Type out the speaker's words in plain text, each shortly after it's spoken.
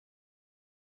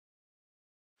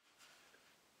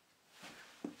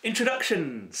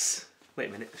Introductions! Wait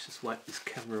a minute, let's just wipe this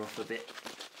camera off a bit.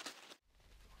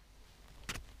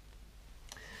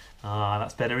 Ah,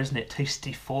 that's better, isn't it?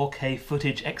 Tasty 4K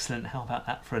footage, excellent. How about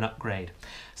that for an upgrade?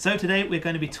 So today we're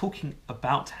going to be talking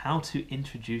about how to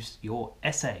introduce your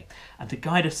essay. And to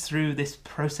guide us through this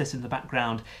process in the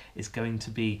background is going to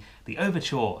be the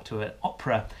overture to an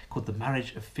opera called The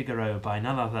Marriage of Figaro by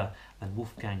none other than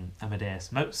Wolfgang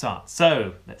Amadeus Mozart.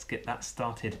 So let's get that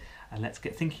started and let's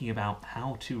get thinking about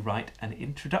how to write an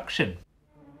introduction.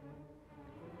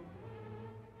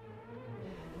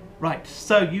 Right,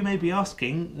 so you may be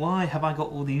asking, why have I got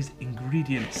all these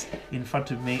ingredients in front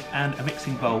of me and a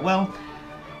mixing bowl? Well,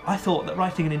 I thought that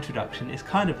writing an introduction is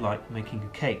kind of like making a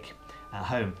cake at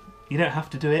home. You don't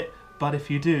have to do it, but if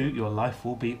you do, your life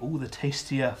will be all the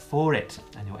tastier for it,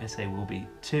 and your essay will be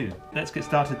too. Let's get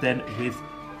started then with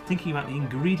thinking about the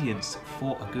ingredients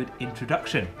for a good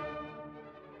introduction.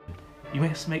 You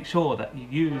must make sure that you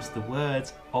use the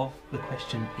words of the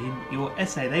question in your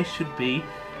essay. They should be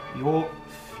your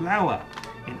flour,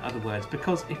 in other words,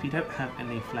 because if you don't have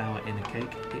any flour in a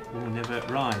cake, it will never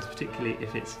rise, particularly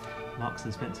if it's Marks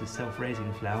 & Spencer's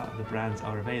self-raising flour and the brands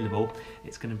are available.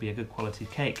 It's going to be a good quality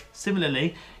cake.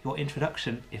 Similarly, your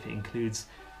introduction, if it includes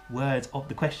words of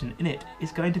the question in it,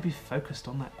 is going to be focused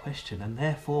on that question and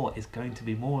therefore is going to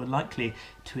be more likely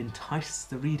to entice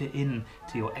the reader in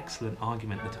to your excellent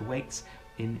argument that awaits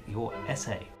in your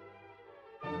essay.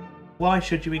 Why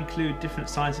should you include different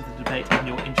sides of the debate in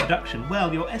your introduction?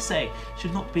 Well, your essay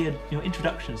should not be your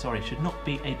introduction, should not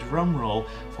be a drum roll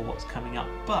for what's coming up,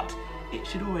 but it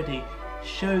should already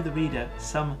show the reader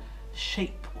some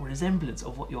shape or resemblance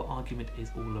of what your argument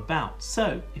is all about.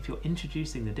 So, if you're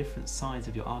introducing the different sides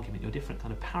of your argument, your different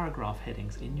kind of paragraph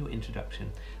headings in your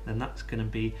introduction, then that's going to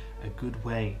be a good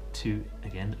way to,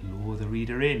 again, lure the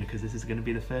reader in, because this is going to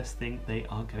be the first thing they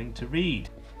are going to read.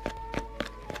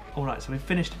 Alright, so we've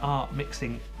finished our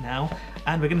mixing now,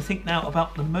 and we're going to think now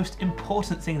about the most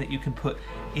important thing that you can put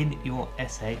in your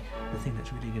essay, the thing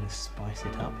that's really going to spice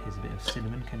it up. Here's a bit of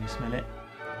cinnamon, can you smell it?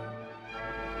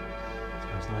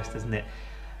 Smells nice, doesn't it?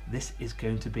 This is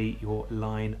going to be your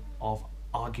line of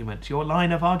argument. Your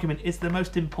line of argument is the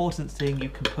most important thing you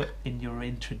can put in your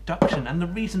introduction, and the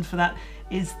reason for that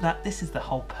is that this is the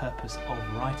whole purpose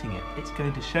of writing it. It's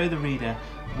going to show the reader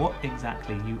what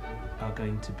exactly you are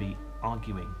going to be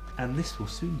arguing, and this will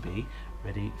soon be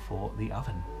ready for the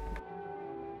oven.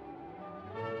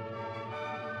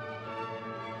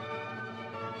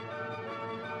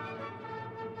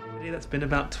 That's been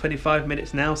about 25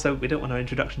 minutes now, so we don't want our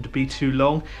introduction to be too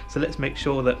long, so let's make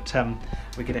sure that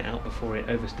we get it out before it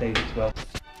overstays as well.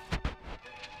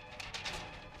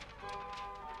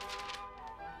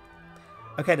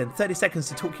 Okay then, 30 seconds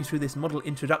to talk you through this model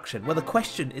introduction. Well, the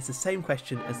question is the same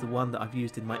question as the one that I've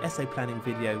used in my essay planning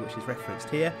video, which is referenced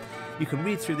here. You can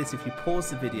read through this if you pause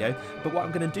the video, but what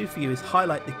I'm going to do for you is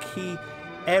highlight the key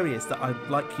areas that I'd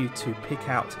like you to pick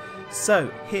out.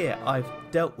 So here I've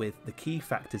dealt with the key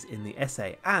factors in the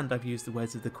essay, and I've used the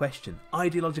words of the question.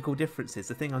 Ideological differences,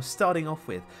 the thing I'm starting off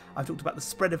with. I've talked about the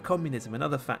spread of communism,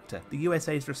 another factor, the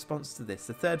USA's response to this,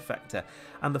 the third factor,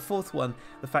 and the fourth one,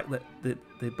 the fact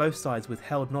that both sides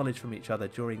withheld knowledge from each other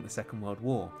during the Second World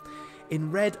War. In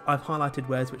red, I've highlighted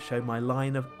words which show my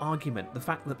line of argument, the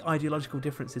fact that ideological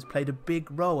differences played a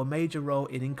big role, a major role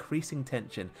in increasing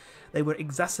tension. They were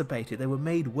exacerbated, they were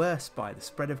made worse by the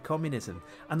spread of communism,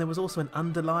 and there was also an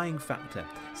underlying factor.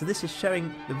 So this is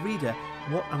showing the reader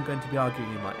what I'm going to be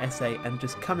arguing in my essay, and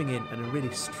just coming in at a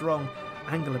really strong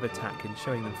angle of attack and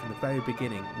showing them from the very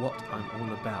beginning what I'm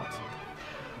all about.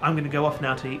 I'm going to go off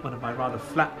now to eat one of my rather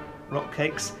flat rock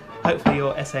cakes. Hopefully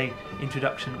your essay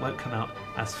introduction won't come out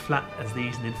as flat as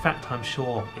these, and in fact I'm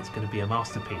sure it's going to be a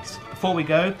masterpiece. Before we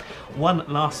go, one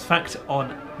last fact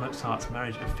on Mozart's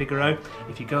Marriage of Figaro.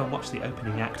 If you go and watch the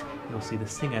opening act, you'll see the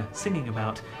singer singing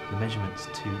about the measurements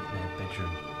to their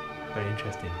bedroom. Very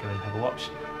interesting. Go and have a watch.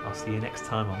 I'll see you next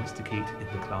time on Mr. Keat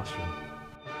in the Classroom.